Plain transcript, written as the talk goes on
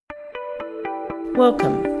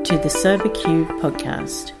Welcome to the Sober Q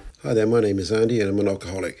podcast. Hi there, my name is Andy and I'm an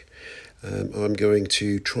alcoholic. I'm going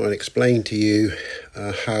to try and explain to you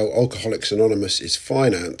how Alcoholics Anonymous is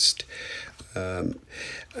financed. And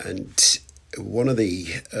one of the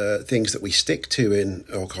things that we stick to in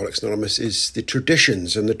Alcoholics Anonymous is the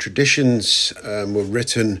traditions. And the traditions were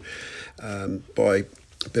written by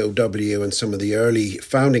Bill W. and some of the early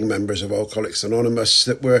founding members of Alcoholics Anonymous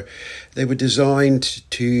that were designed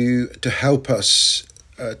to help us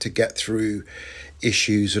to get through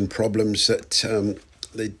issues and problems that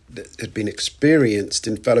had been experienced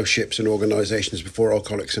in fellowships and organisations before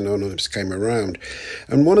Alcoholics Anonymous came around.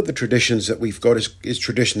 And one of the traditions that we've got is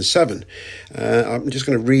Tradition 7. I'm just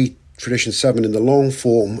going to read Tradition 7 in the long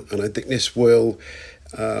form, and I think this will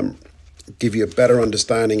give you a better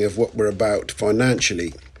understanding of what we're about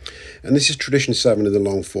financially. And this is Tradition 7 in the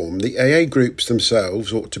long form. The AA groups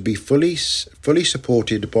themselves ought to be fully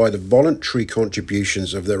supported by the voluntary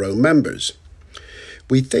contributions of their own members.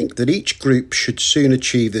 We think that each group should soon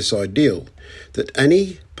achieve this ideal, that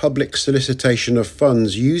any public solicitation of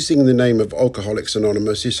funds using the name of Alcoholics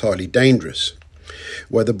Anonymous is highly dangerous,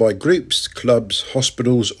 whether by groups, clubs,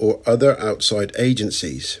 hospitals, or other outside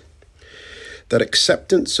agencies. That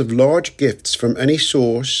acceptance of large gifts from any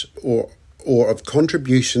source or of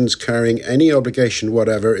contributions carrying any obligation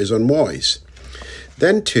whatever is unwise.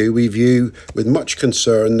 Then too we view with much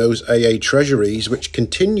concern those AA treasuries which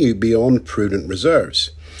continue beyond prudent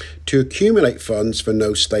reserves to accumulate funds for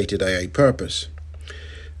no stated AA purpose.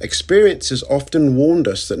 Experience has often warned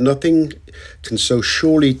us that nothing can so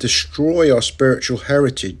surely destroy our spiritual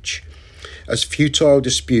heritage as futile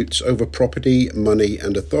disputes over property, money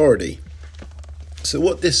and authority. So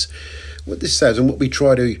what this says, and what we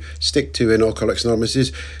try to stick to in Alcoholics Anonymous,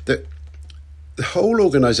 is that the whole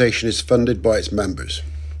organisation is funded by its members.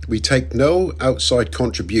 We take no outside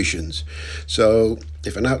contributions. So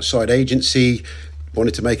if an outside agency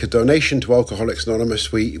wanted to make a donation to Alcoholics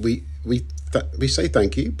Anonymous, we say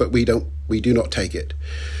thank you, but we do not take it.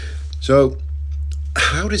 So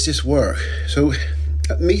how does this work? So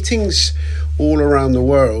at meetings all around the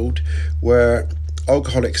world where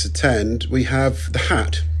alcoholics attend, we have the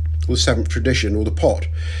hat, or the seventh tradition, or the pot,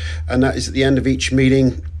 and that is at the end of each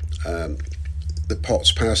meeting. The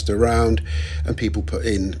pot's passed around and people put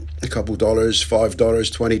in a couple dollars, $5,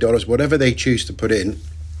 $20, whatever they choose to put in,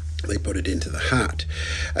 they put it into the hat.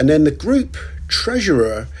 And then the group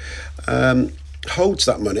treasurer holds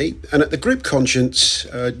that money, and at the group conscience,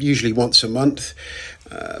 usually once a month,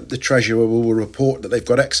 the treasurer will report that they've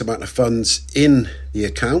got X amount of funds in the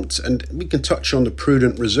account, and we can touch on the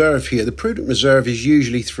prudent reserve here. The prudent reserve is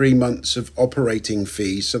usually 3 months of operating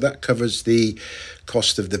fees, so that covers the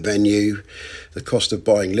cost of the venue, the cost of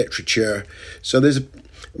buying literature. So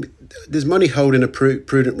there's money held in a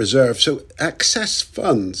prudent reserve. So excess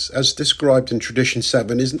funds, as described in Tradition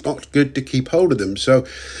 7, is not good to keep hold of them. So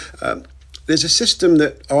there's a system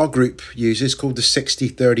that our group uses called the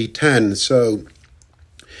 60-30-10. So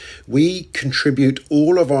we contribute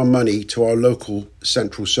all of our money to our local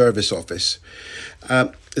central service office.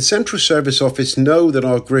 The central service office know that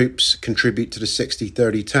our groups contribute to the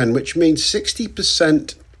 60-30-10, which means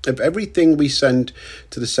 60% of everything we send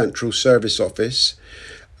to the central service office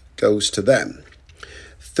goes to them.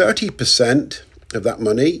 30% of that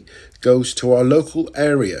money goes to our local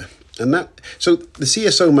area. So the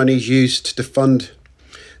CSO money is used to fund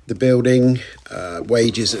the building,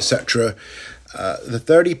 wages, etc. The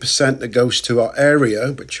 30% that goes to our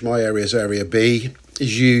area, which my area is Area B,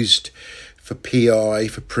 is used for PI,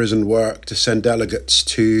 for prison work, to send delegates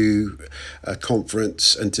to a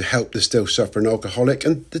conference and to help the still suffering alcoholic.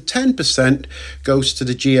 And the 10% goes to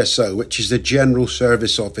the GSO, which is the General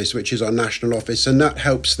Service Office, which is our national office, and that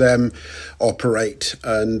helps them operate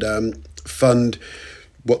and fund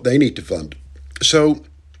what they need to fund. So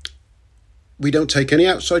we don't take any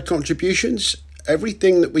outside contributions.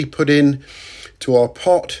 Everything that we put in to our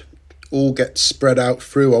pot all gets spread out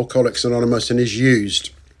through Alcoholics Anonymous and is used.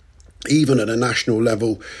 Even at a national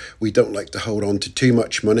level, we don't like to hold on to too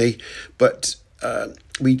much money, but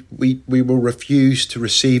we will refuse to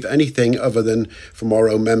receive anything other than from our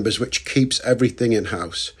own members, which keeps everything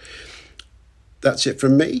in-house. That's it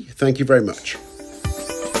from me. Thank you very much.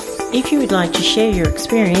 If you would like to share your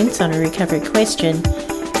experience on a recovery question,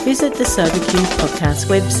 visit the Sober Q podcast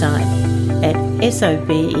website at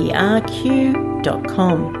soberq.com.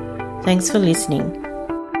 Thanks for listening.